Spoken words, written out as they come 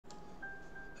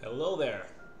Hello there!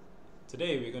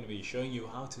 Today we're going to be showing you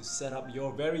how to set up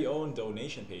your very own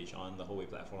donation page on the Howei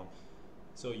platform.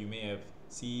 So you may have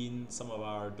seen some of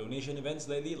our donation events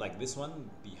lately, like this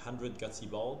one, the 100 Gutsy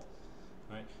Bald.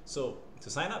 Right? So to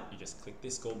sign up, you just click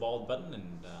this Go Bald button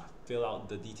and fill out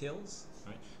the details.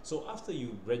 Right? So after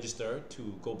you register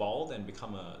to Go Bald and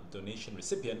become a donation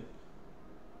recipient,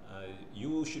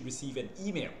 you should receive an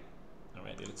email.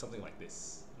 Alright, it looks something like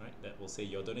this. Right, that will say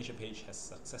your donation page has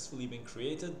successfully been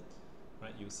created.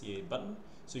 Right, you'll see a button,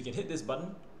 so you can hit this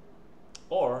button,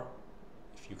 or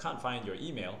if you can't find your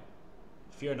email,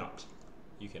 fear not,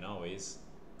 you can always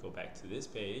go back to this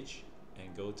page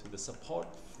and go to the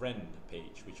support friend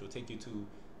page, which will take you to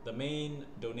the main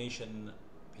donation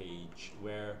page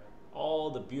where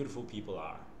all the beautiful people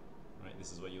are. Right,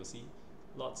 this is what you'll see,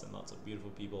 lots and lots of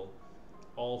beautiful people,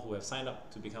 all who have signed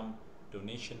up to become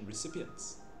donation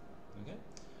recipients. Okay,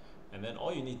 and then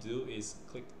all you need to do is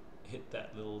hit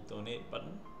that little donate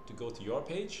button to go to your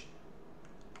page,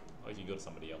 or you can go to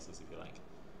somebody else's if you like,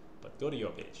 but go to your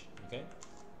page. Okay,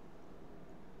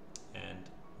 and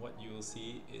what you will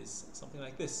see is something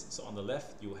like this. So on the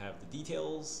left you have the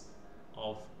details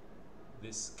of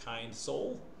this kind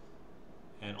soul,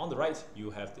 and on the right you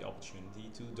have the opportunity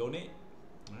to donate.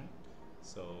 All right,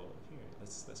 so here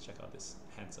let's check out this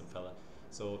handsome fella.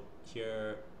 So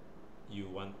here you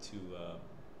want to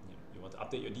you want to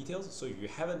update your details. So if you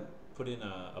haven't put in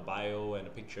a bio and a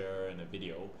picture and a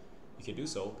video, you can do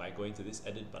so by going to this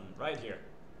edit button right here.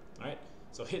 Alright,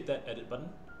 so hit that edit button,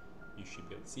 you should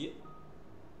be able to see it.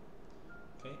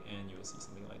 Okay, and you will see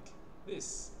something like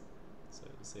this. So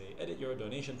it will say edit your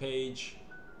donation page,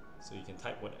 so you can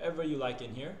type whatever you like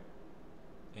in here,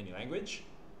 any language,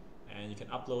 and you can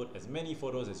upload as many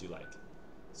photos as you like.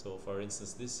 So for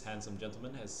instance, this handsome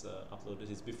gentleman has uploaded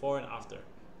his before and after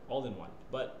all in one.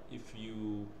 But if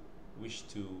you wish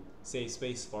to save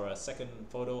space for a second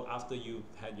photo after you've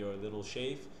had your little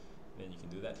shave, then you can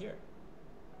do that here.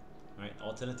 Alright,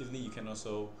 alternatively you can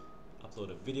also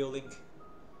upload a video link.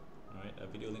 Alright, a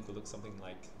video link will look something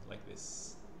like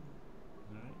this.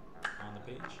 Alright, on the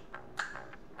page.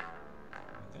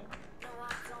 Okay.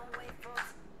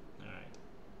 Alright.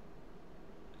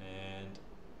 And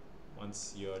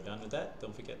once you're done with that,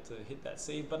 don't forget to hit that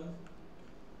save button.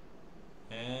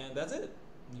 And that's it.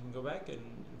 You can go back and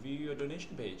view your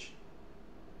donation page.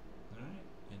 Alright,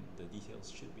 and the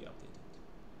details should be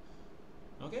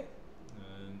updated. Okay,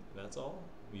 and that's all.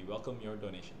 We welcome your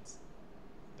donations.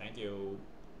 Thank you.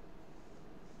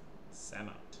 Sam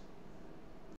out.